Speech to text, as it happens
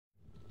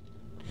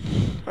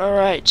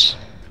Alright,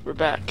 we're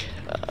back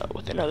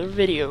with another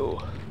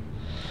video.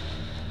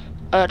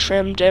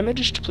 Tram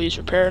damaged, please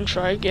repair and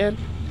try again.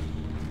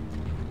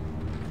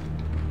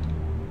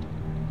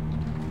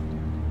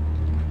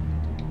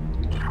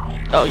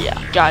 Oh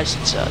yeah, guys,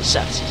 it's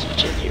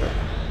Zaxxy's in here.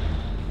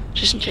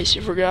 Just in case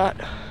you forgot.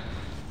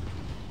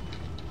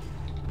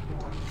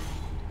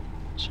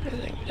 Is there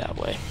anything that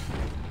way?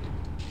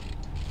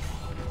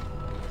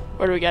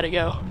 Where do we gotta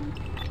go?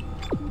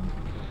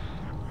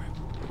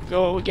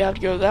 We gotta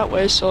go that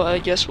way, so I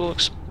guess we'll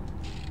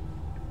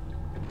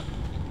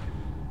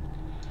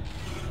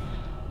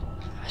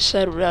I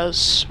said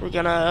we're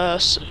gonna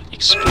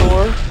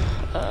explore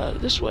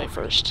this way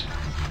first.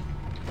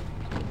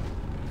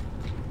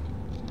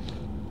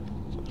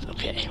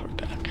 Okay, we're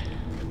back.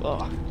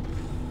 Well,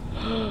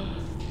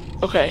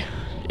 okay,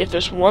 if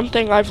there's one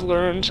thing I've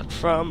learned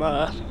from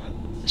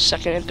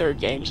second and third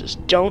games is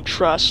don't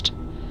trust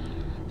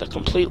the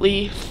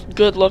completely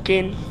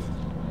good-looking,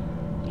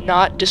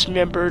 not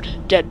dismembered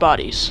dead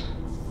bodies.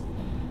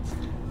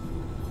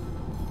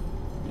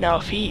 Now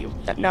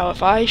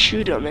if I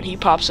shoot him and he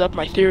pops up,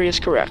 my theory is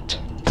correct.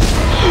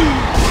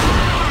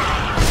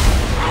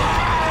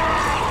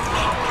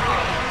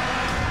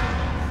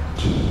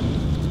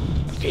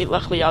 Okay,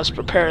 luckily I was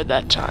prepared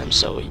that time,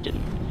 so he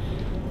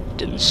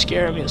didn't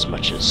scare me as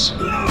much as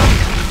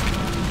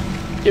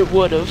it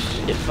would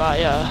have if I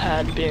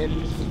had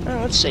been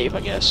safe, I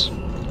guess.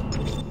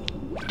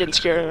 Didn't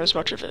scare him as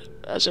much of it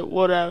as it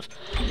would have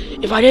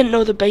if I didn't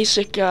know the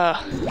basic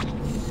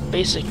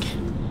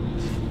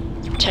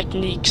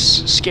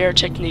scare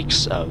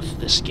techniques of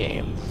this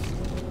game.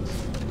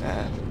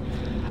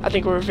 I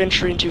think we're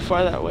venturing too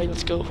far that way.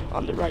 Let's go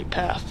on the right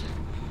path.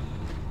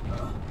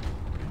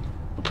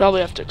 We'll probably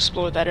have to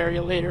explore that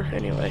area later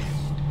anyway.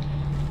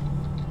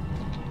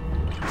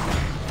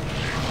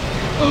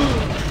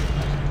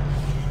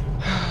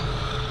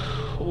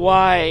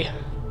 Why?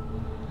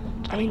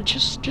 I mean,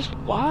 just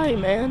why,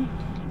 man?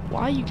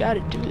 Why you gotta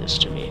do this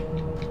to me?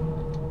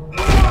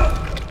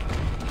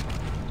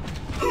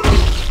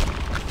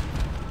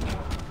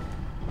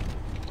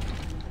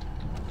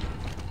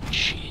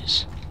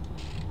 Jeez.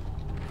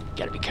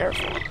 Gotta be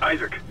careful.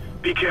 Isaac,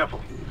 be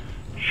careful.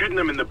 Shooting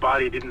them in the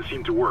body didn't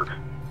seem to work.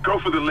 Go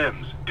for the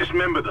limbs.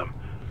 Dismember them.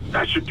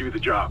 That should do the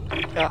job.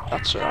 Yeah,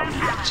 that's what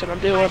I'm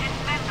doing.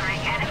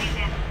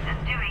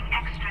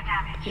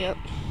 Yep.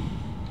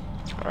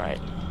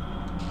 Alright.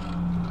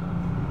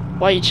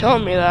 Why are you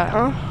telling me that,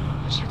 huh?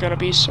 Is there gonna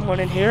be someone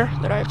in here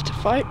that I have to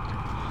fight?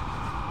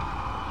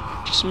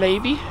 Just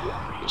maybe?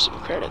 Here's some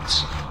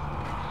credits.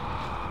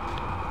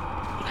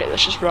 Okay,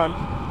 let's just run.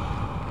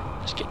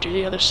 Let's get to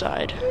the other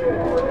side.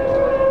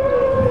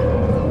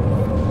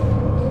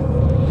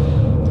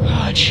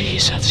 Oh,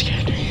 jeez, that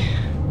scared me.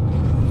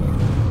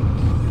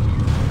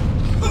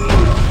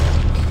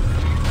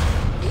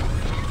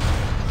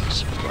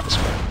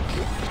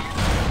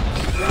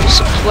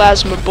 Some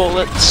plasma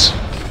bullets.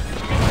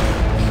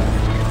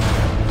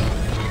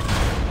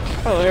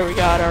 Oh, there we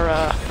got our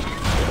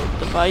little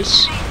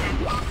device.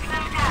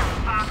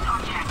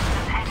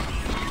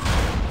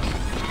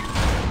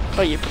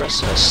 Oh, you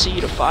press C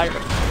to fire.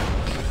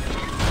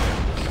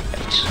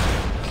 Right.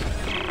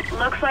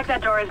 Looks like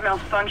that door is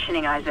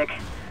malfunctioning, Isaac.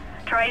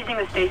 Try using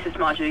the stasis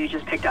module you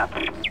just picked up.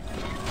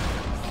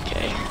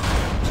 Okay.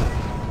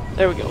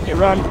 There we go. Okay,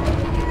 run.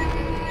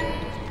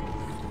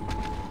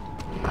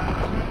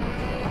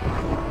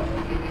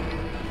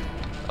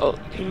 Oh,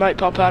 he might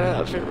pop out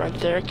of it right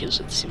there because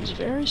it seems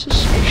very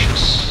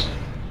suspicious.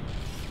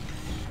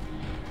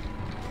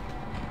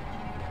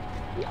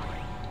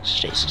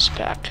 Stasis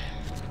pack.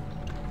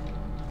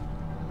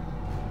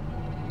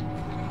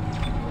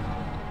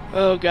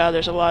 Oh god,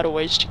 there's a lot of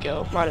ways to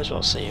go. Might as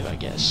well save, I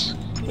guess.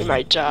 We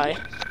might die.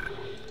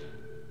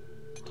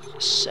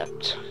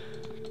 Accept.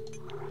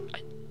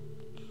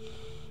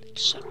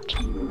 Accept.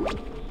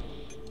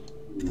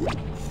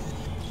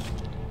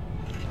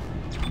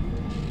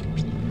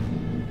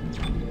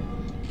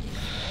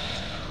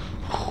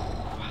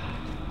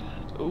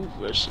 Ooh,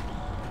 where's it?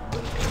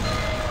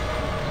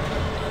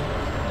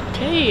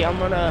 Okay, I'm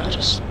gonna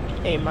just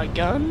aim my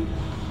gun.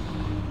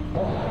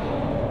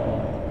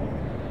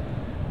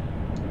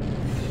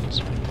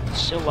 It's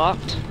still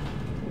locked.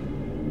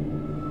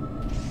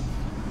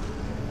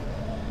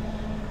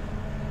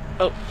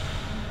 Oh.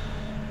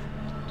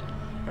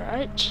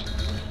 Alright.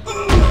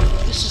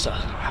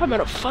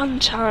 Having a fun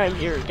time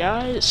here,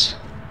 guys.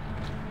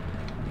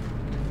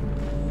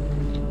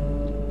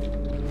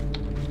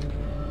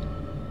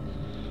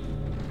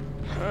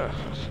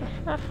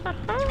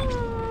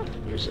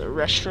 Here's a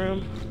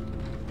restroom.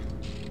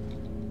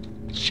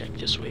 Let's check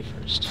this way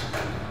first.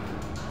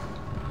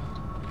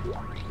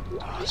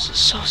 Oh, this is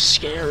so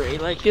scary.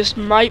 Like, this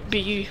might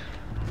be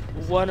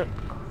one of...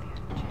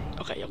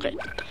 Okay.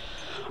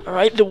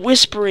 Alright, the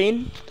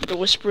whispering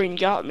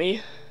got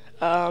me.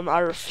 I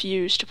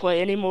refuse to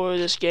play any more of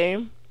this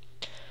game.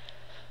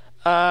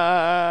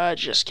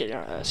 Just kidding.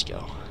 Alright, let's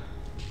go.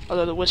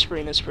 Although the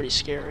whispering is pretty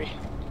scary.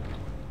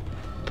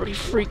 Pretty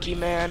freaky,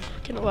 man.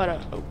 Getting a lot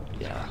of... Oh,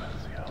 yeah.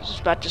 This is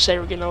about to say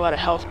we're getting a lot of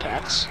health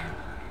packs.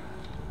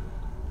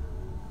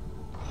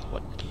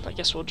 What? I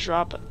guess we'll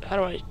drop it. How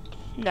do I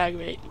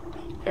navigate?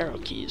 Arrow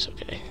keys,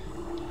 okay.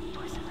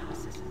 Voice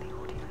analysis of the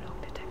audio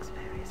log detects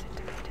various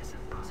indicators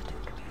of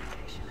positive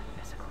communication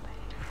and physical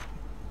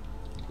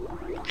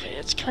behavior. Okay,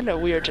 it's kind of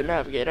weird to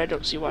navigate. I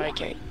don't see why I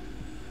can't.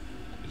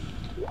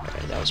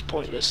 Alright, that was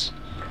pointless.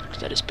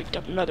 Because I just picked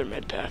up another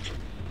med pack.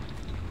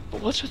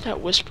 But what's with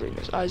that whispering?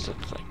 His eyes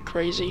look like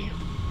crazy.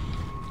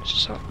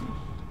 There's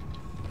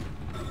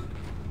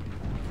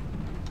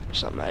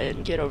something I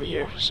didn't get over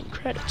here. Some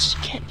credits.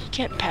 You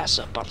can't pass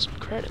up on some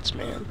credits,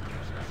 man.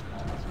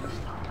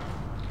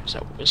 Is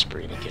that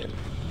whispering again?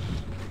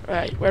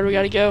 Alright, where do we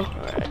gotta go?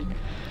 Alright.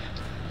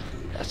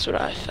 That's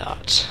what I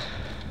thought.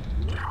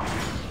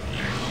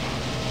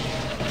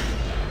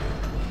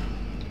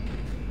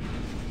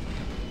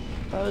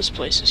 Oh, this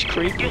place is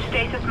creepy. Your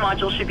stasis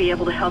module should be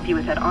able to help you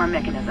with that arm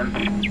mechanism.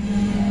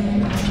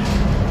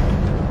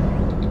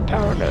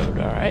 Power node,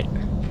 alright.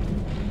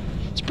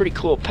 It's a pretty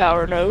cool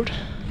power node.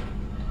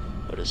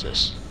 What is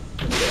this?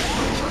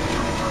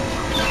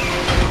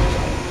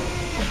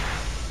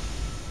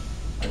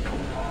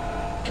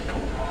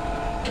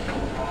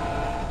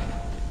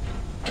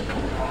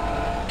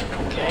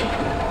 Okay.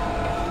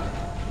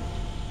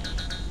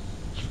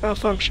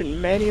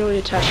 Malfunction. Manually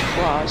attach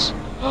claws.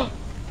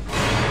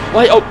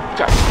 Why? Oh,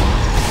 God.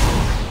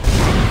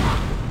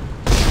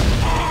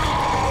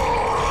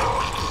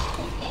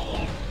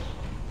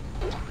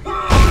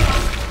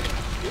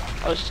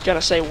 I was just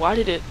gonna say, why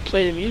did it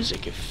play the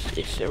music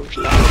if there was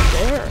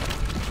nothing there?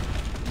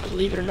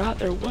 Believe it or not,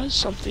 there was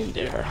something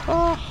there.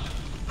 Oh.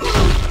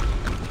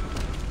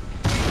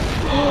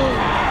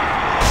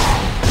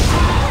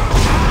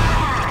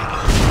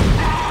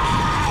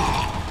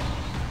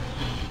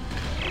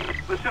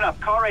 Listen up,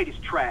 car 8 is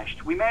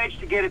trashed. We managed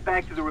to get it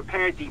back to the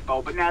repair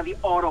depot, but now the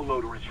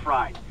autoloader is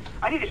fried.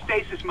 I need a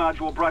stasis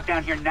module brought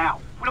down here now.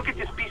 If we don't get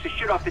this piece of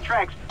shit off the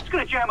tracks, it's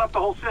gonna jam up the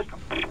whole system.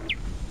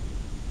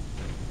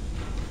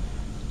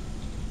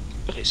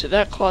 Okay, so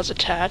that claw's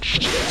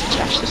attached. Let's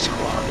attach this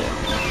claw there.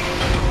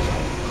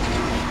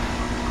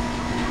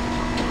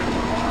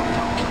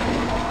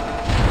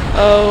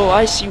 Oh,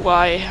 I see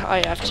why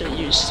I have to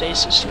use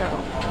stasis now.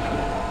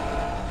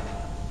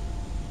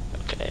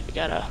 Okay, we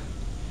gotta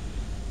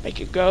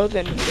make it go,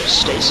 then use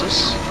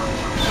stasis.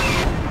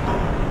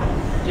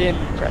 Then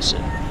press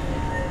it.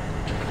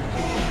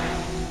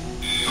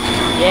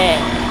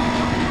 Yeah.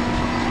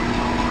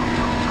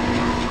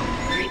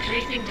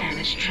 Replacing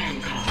damaged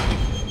tram car.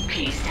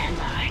 Please stand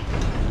by.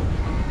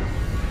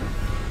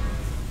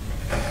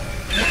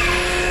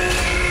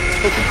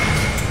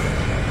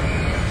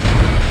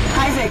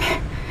 Isaac,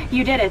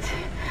 you did it.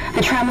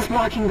 The tram is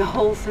blocking the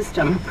whole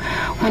system.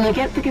 When you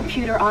get the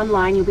computer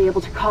online, you'll be able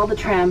to call the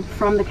tram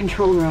from the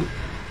control room.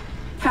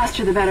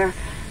 Faster the better.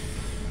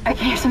 I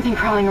can hear something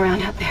crawling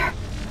around out there.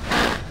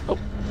 Oh.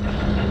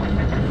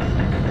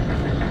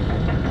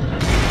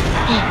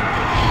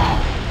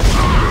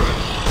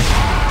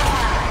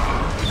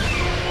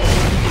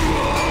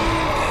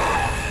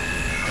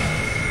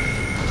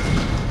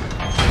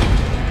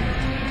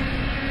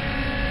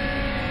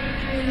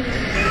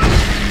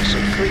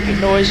 Some freaking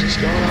noises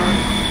going on.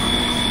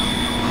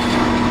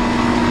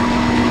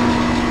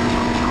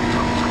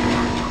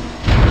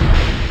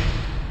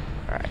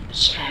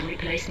 Tram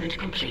replacement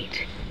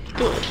complete.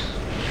 Good.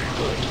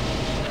 Good.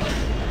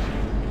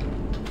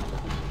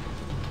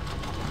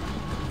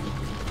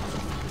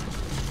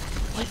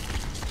 What?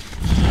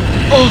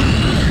 Oh!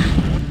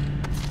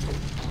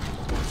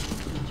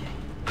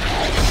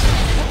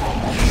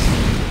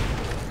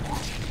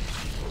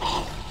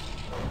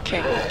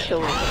 Can't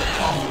kill him.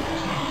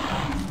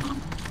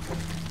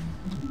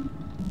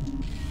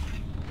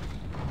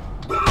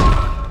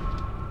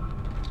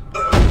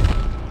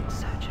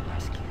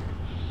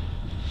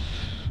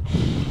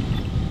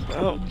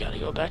 Oh, gotta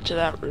go back to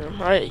that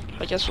room. Alright,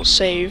 I guess we'll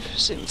save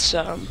since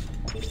we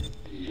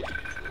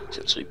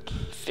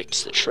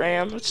fixed the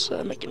tram. Let's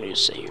make a new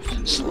save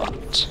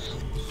slot.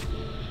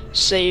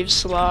 Save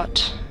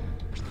slot.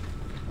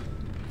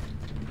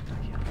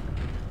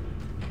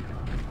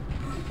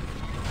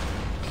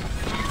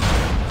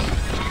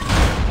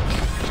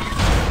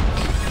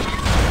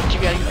 You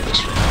gotta go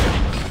this way.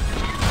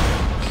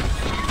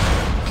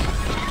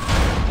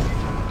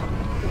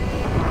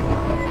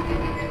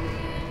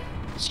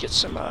 Let's get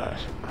some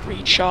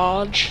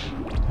recharge.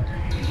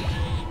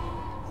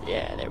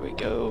 Yeah, there we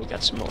go.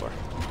 Got some more.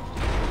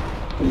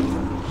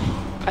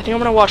 I think I'm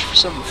gonna watch for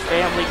some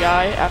Family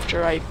Guy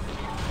after I...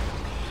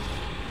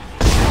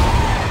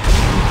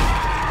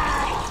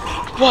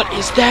 What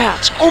is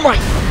that? Oh my...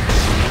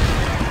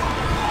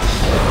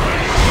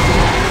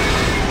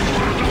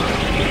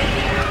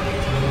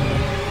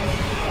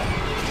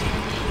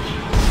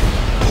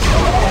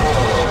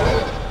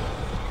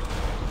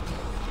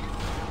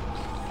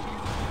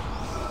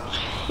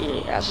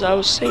 As I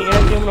was saying, I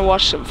think I'm gonna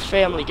watch some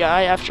Family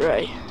Guy after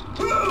I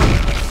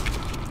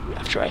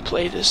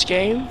play this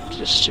game,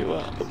 just to,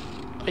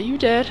 are you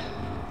dead?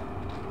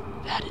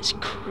 That is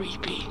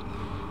creepy.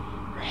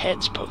 Her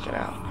head's poking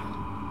out.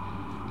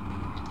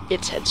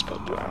 its head's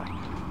poked around.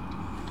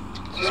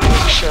 Just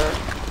make sure.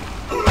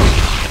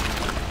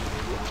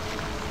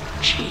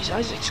 Jeez,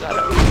 Isaac's got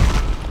a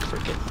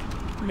freaking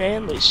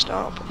manly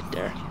stomp right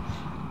there.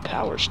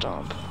 Power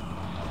stomp.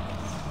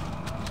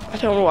 I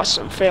think I'm gonna watch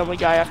some Family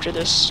Guy after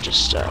this,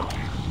 just to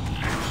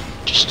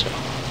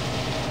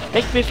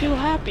make me feel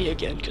happy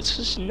again, because this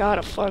is not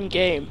a fun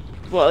game.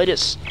 Well, it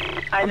is.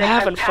 I'm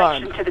having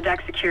fun. I've patched into the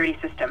deck security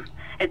system.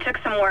 It took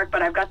some work,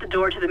 but I've got the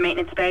door to the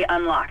maintenance bay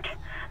unlocked.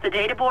 The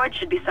data board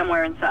should be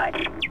somewhere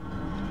inside.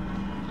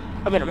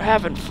 I mean, I'm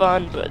having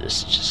fun, but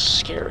it's just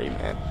scary,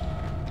 man.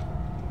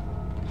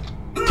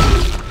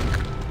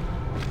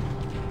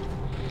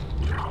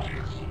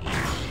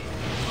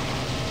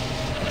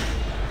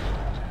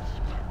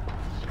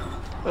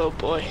 Oh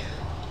boy.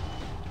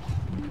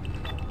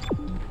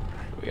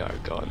 We are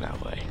going that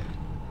way.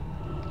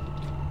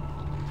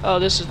 Oh,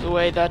 this is the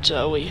way that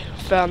we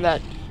found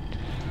that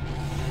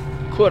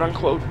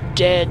quote-unquote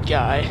dead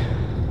guy.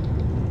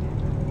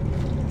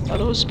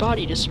 Although his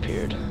body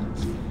disappeared.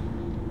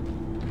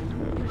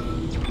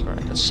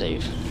 Alright, let's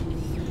save.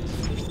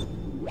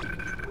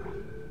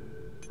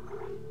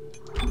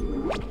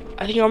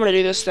 I think I'm gonna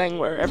do this thing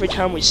where every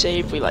time we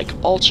save, we like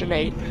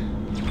alternate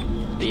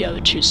the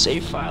other two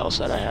save files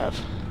that I have.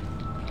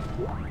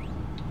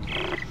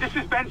 This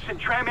is Benson,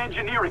 Tram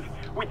Engineering.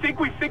 We think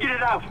we figured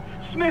it out.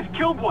 Smith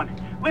killed one.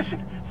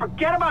 Listen,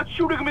 forget about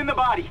shooting him in the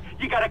body.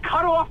 You gotta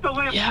cut off the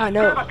limbs. Yeah, I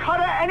know. Grab a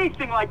cutter,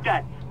 anything like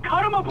that.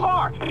 Cut them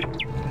apart.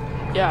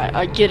 Yeah,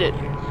 I get it,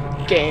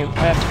 game.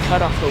 I have to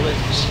cut off the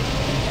limbs.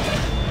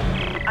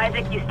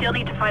 Isaac, you still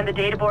need to find the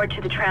data board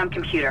to the tram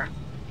computer.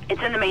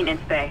 It's in the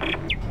maintenance bay.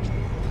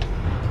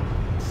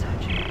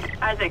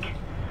 Isaac,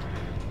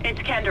 it's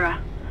Kendra.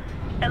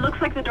 It looks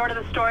like the door to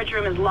the storage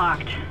room is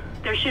locked.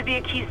 There should be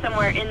a key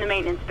somewhere in the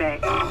maintenance bay.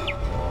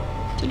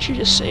 Didn't you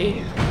just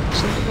say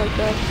something like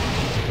that?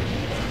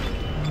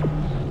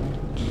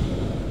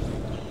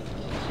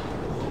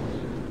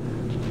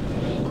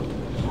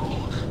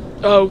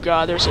 Oh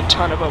god, there's a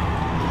ton of them.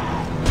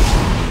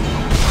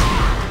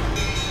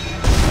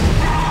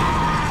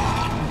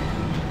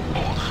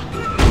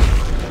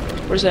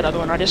 Where's that other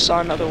one? I just saw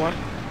another one.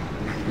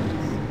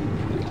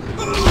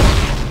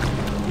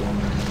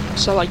 I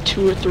saw like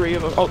 2 or 3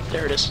 of them. Oh,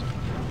 there it is.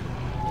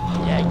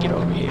 Yeah, get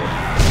over here.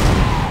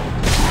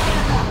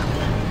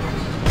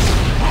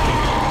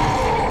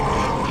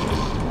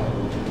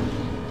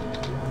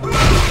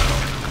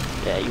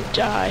 Yeah, you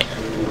die.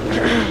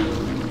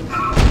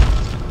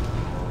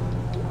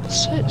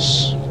 What's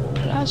this?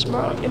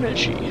 Plasma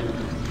energy.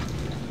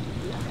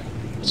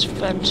 It's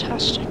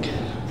fantastic.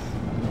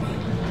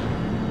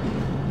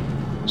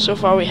 So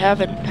far we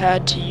haven't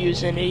had to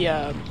use any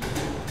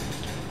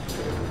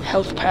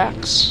health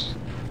packs.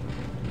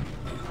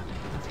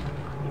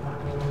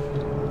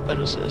 What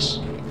is this?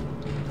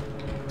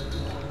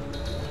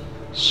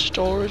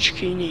 Storage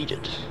key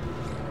needed.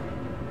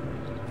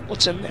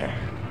 What's in there?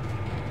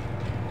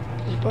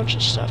 There's a bunch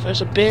of stuff.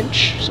 There's a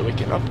bench, so we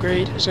can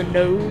upgrade. There's a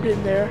node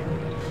in there.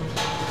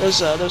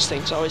 Those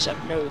things always have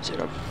nodes in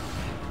them.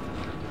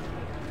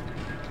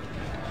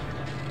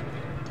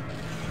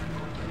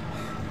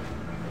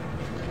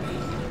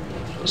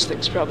 Those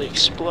things probably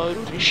explode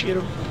when you shoot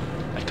them.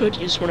 I could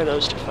use one of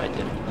those to fight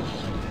them.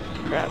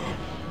 Crap.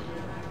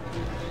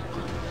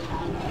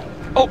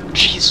 Oh,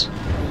 jeez.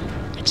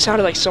 It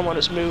sounded like someone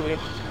was moving.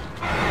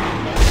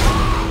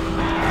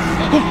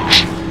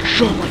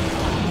 Oh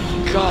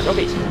my god.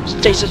 Okay,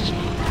 stasis.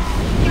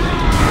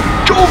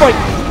 Oh my...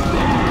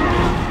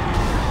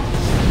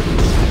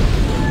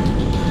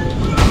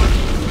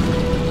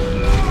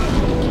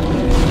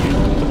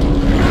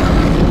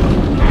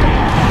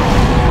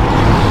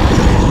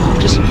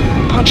 Just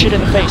punch it in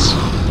the face.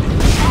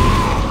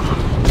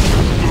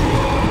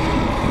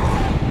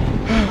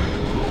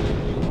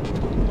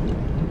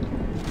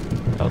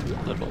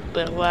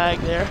 Bit of lag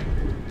there.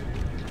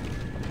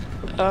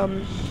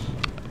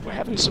 We're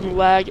having some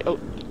lag. Oh,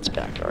 it's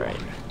back. All right.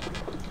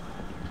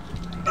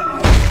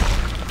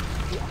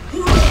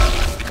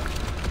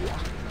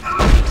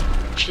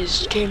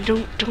 Jeez, game,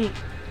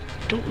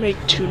 don't make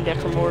 2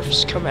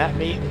 necromorphs come at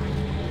me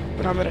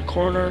when I'm in a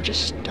corner.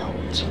 Just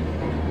don't.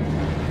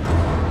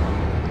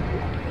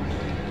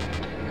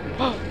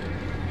 Oh,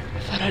 I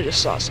thought I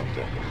just saw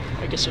something.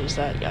 I guess it was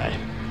that guy.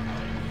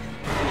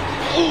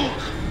 Oh.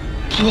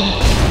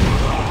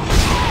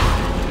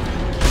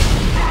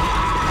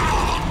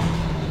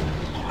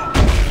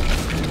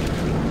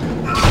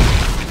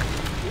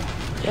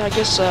 Yeah, I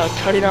guess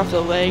cutting off the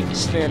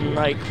legs, then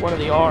like one of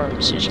the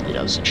arms usually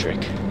does the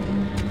trick.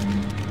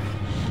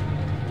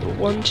 The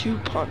 1-2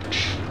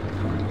 punch.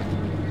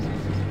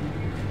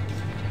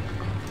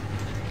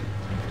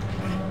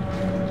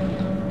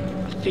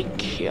 I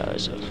think, yeah,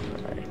 there's a...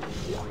 Alright.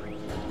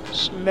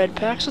 Some med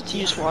packs, let's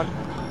use one.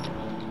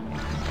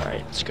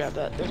 Alright, let's grab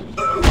that then.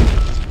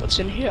 What's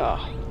in here?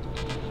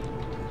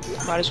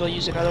 Might as well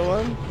use another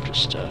one,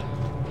 just I'm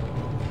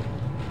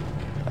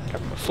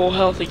full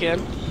health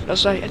again. I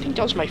think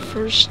that was my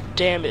first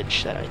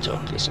damage that I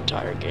took this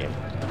entire game.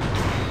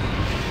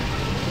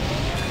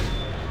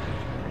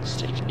 Let's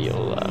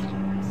you'll,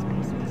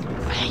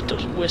 I hate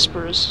those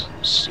whispers.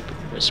 Stupid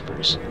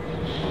whispers.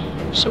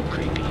 So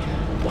creepy.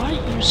 Why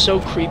are you so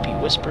creepy,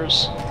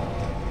 whispers?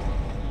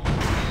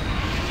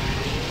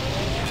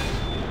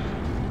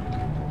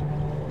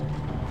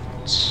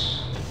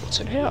 What's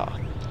in here?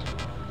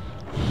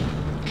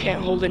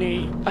 Can't hold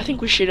any. I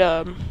think we should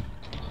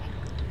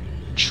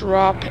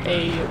drop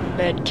a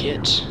med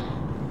kit.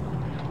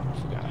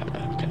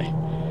 Okay.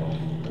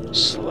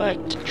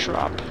 Select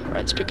drop. Alright,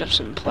 let's pick up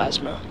some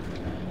plasma.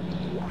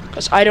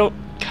 Cause I don't.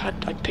 God,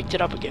 I picked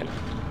it up again.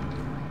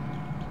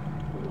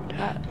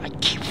 I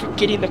keep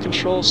forgetting the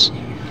controls.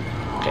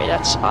 Okay,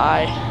 that's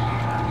I.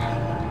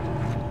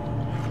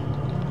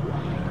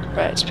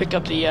 Right, let's pick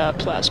up the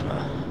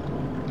plasma.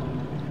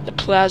 The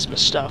plasma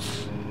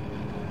stuff.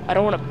 I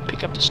don't want to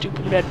pick up the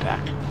stupid med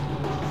pack.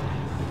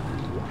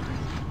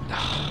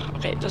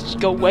 Okay, let's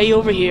go way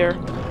over here.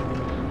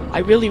 I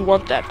really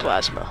want that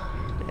plasma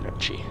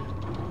energy.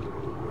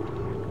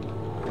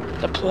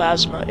 The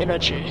plasma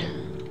energy.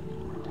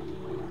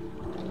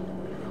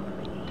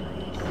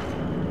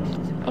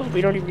 Oh,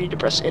 we don't even need to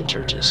press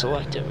enter to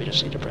select it. We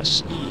just need to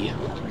press E.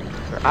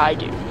 Or I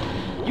do.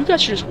 You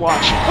guys should just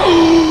watch.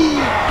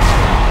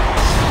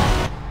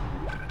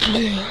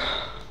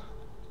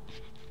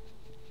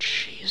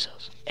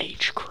 Jesus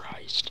H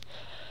Christ.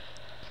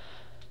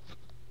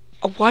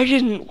 Why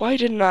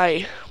didn't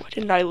I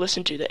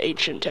listen to the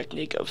ancient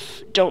technique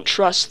of don't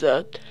trust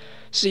the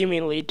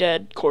seemingly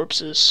dead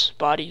corpses'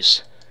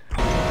 bodies?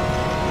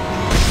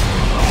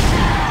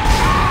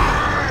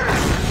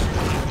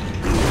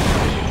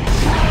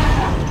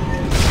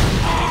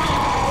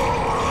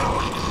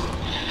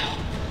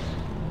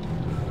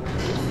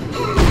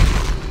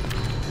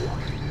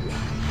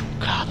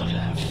 God, look at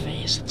that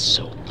face. It's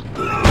so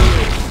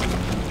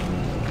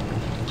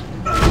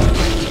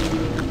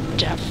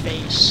that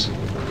face.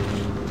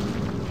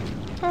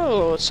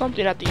 Oh, it's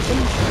something at the end.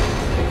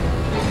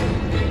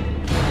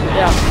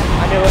 Yeah,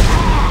 I knew it.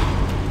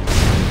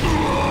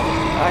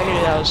 I knew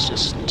that was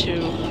just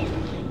too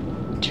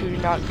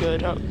not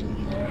good.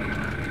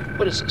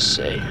 What does this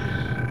say?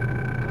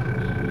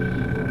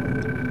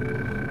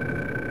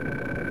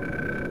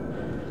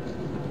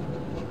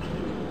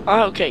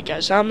 Okay,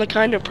 guys, I'm the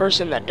kind of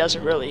person that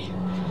doesn't really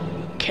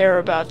care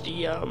about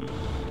the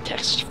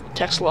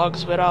text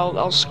logs, but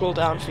I'll scroll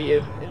down for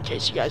you in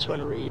case you guys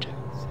want to read.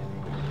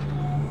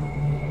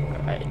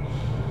 Alright,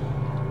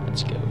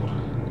 let's go.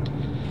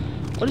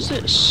 What is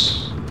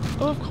this?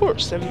 Oh, of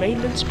course, the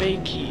maintenance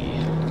bay key.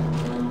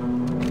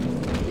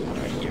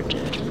 Alright, you're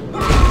dead.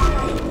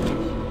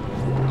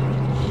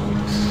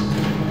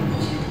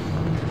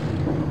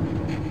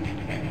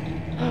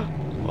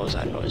 What was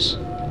that noise?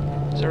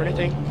 Is there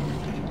anything?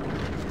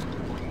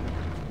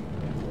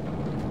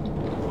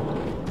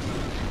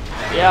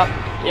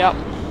 Yep,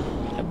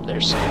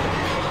 there's something.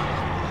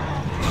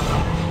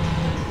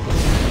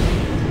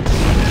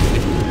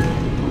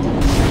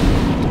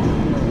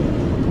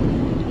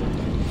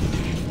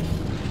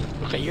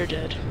 Okay, you're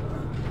dead.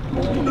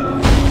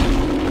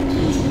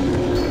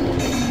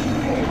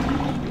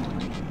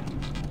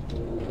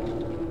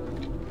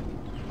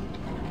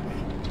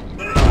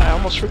 I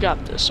almost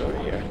forgot this over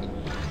here.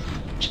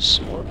 Just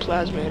some more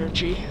plasma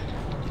energy.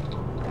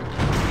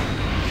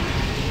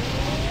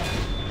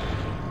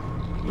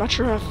 I'm not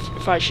sure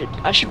if I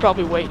should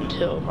probably wait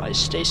until my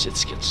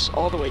stasis gets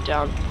all the way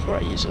down before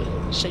I use a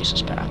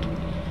stasis pack.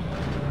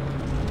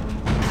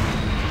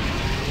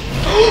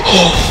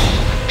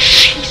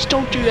 Jeez,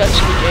 don't do that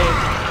to me,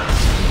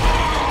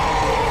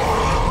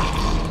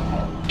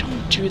 game.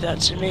 Don't do that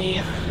to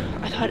me.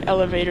 I thought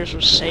elevators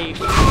were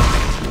safe.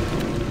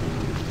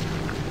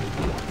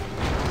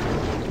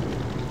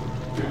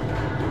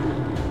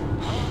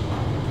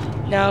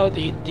 Now,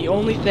 the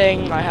only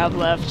thing I have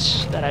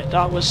left that I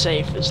thought was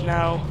safe is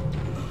now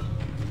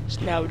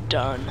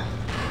done.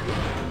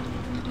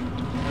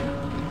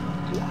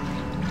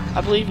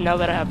 I believe now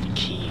that I have the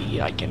key,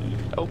 I can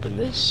open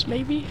this,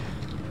 maybe?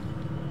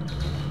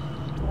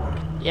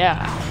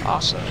 Yeah,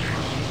 awesome.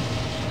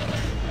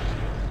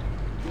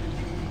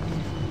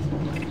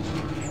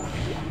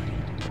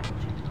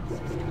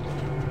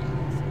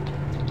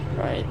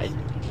 Right,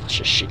 let's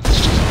just shoot this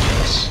just in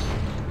case.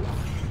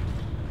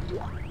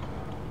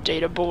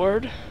 Data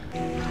board.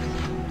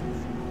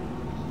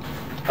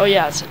 Oh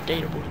yeah, it's a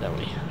data board that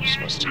we're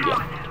supposed to get.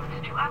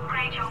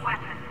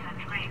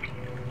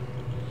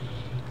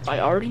 I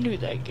already knew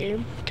that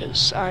game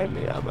because I'm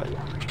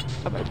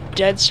a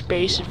Dead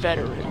Space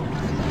veteran.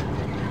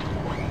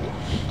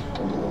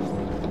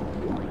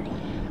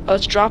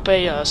 Let's drop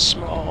a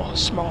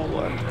small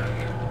one.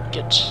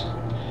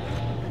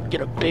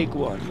 Get a big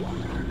one.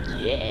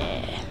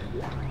 Yeah.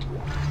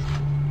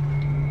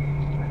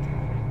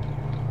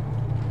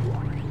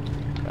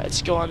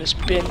 Let's go on this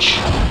bench.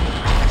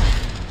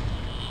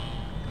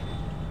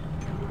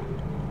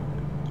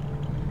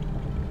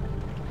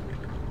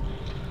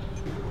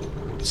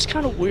 It's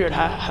kind of weird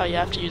how you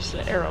have to use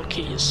the arrow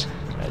keys.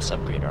 Let's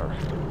upgrade our...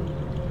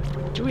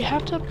 Do we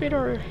have to upgrade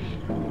our...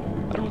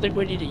 I don't think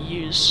we need to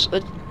use...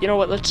 You know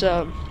what, let's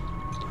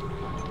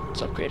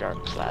let's upgrade our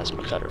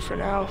plasma cutter for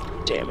now.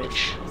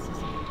 Damage.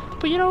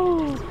 But you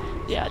know,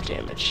 yeah,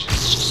 damage.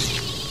 It's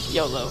just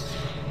YOLO.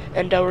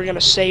 And we're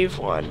gonna save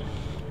one.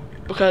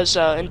 Because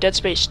in Dead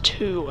Space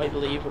 2, I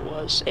believe it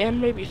was, and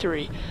maybe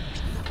 3,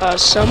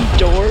 some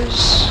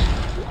doors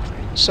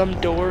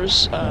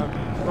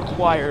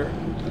require,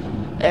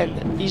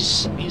 and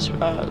these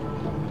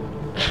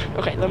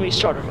okay, let me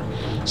start over.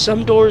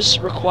 Some doors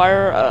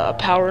require a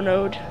power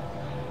node.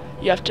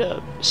 You have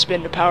to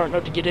spin the power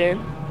node to get in,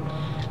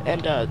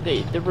 and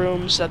the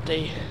rooms that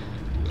they.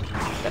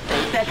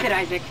 That's it,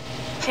 Isaac.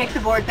 Take the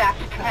board back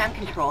to tram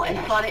control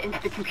and slot it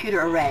into the computer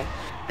array.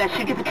 That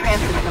should get the tram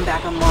system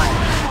back online.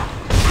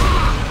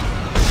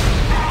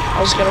 I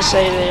was gonna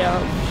say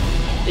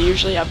they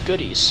usually have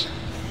goodies.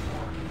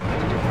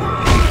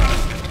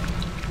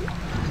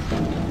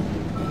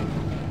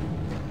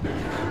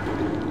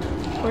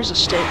 Where's the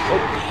stake? Oh.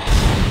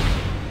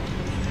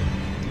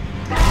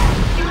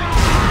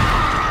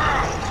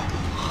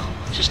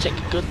 Just take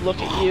a good look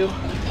at you.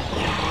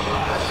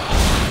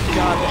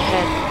 God, the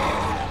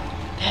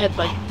head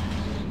like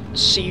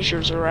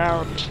seizures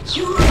around.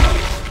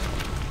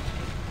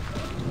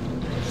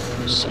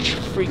 Such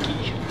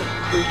freaky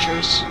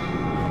creatures.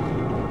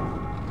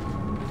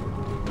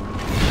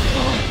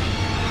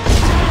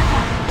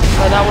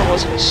 Oh, that one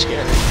wasn't as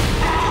scary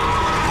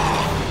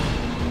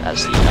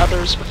as the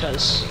others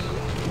because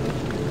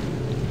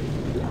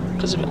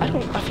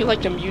I feel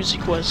like the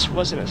music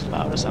wasn't as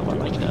loud as that one,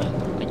 like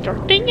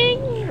dark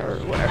dinging or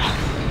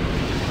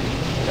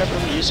whatever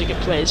music it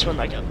plays when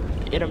like a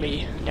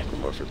enemy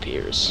necromorph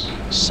appears.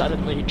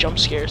 Suddenly, jump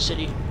scare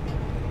city.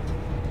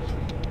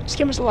 This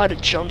game has a lot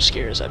of jump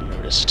scares, I've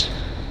noticed.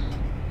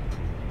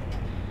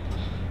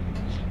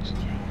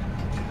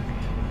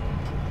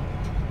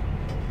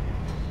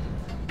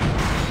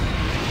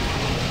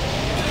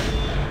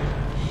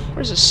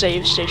 Where's the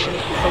save station?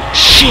 Oh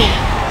shit!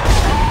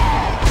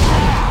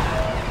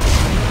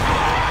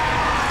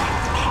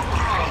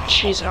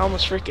 Jeez, I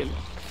almost freaking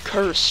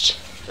cursed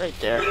right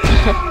there.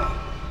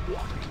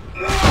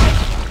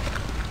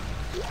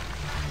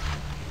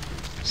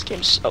 This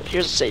game's... Oh,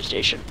 here's the save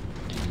station.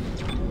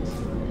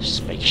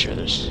 Just make sure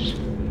there's...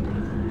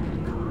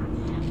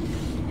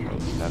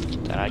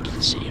 nothing that I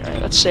can see.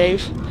 Alright, let's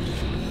save.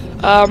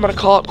 I'm gonna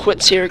call it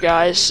quits here,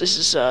 guys. This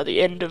is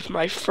the end of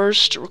my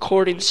first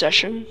recording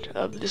session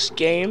of this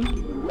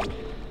game.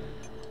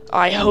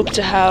 I hope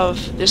to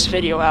have this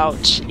video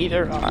out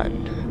either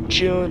on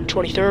June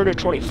 23rd or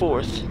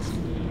 24th,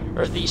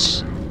 or at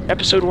least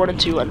episode 1 and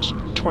 2 on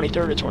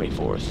 23rd or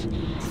 24th.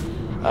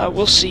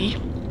 We'll see.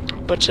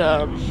 But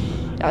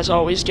as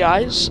always,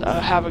 guys,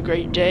 have a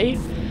great day.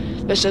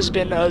 This has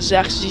been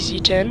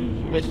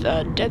ZachZZ10 with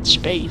Dead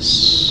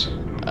Space.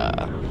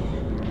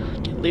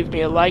 Leave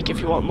me a like if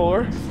you want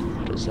more.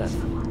 What is that?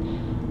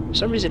 For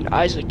some reason,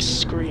 Isaac's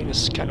screen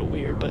is kind of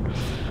weird, but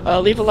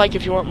leave a like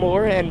if you want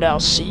more, and I'll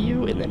see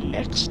you in the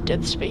next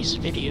Dead Space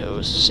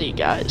videos. See you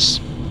guys.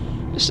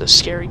 This is a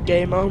scary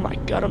game. Oh my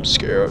god, I'm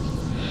scared.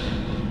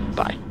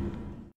 Bye.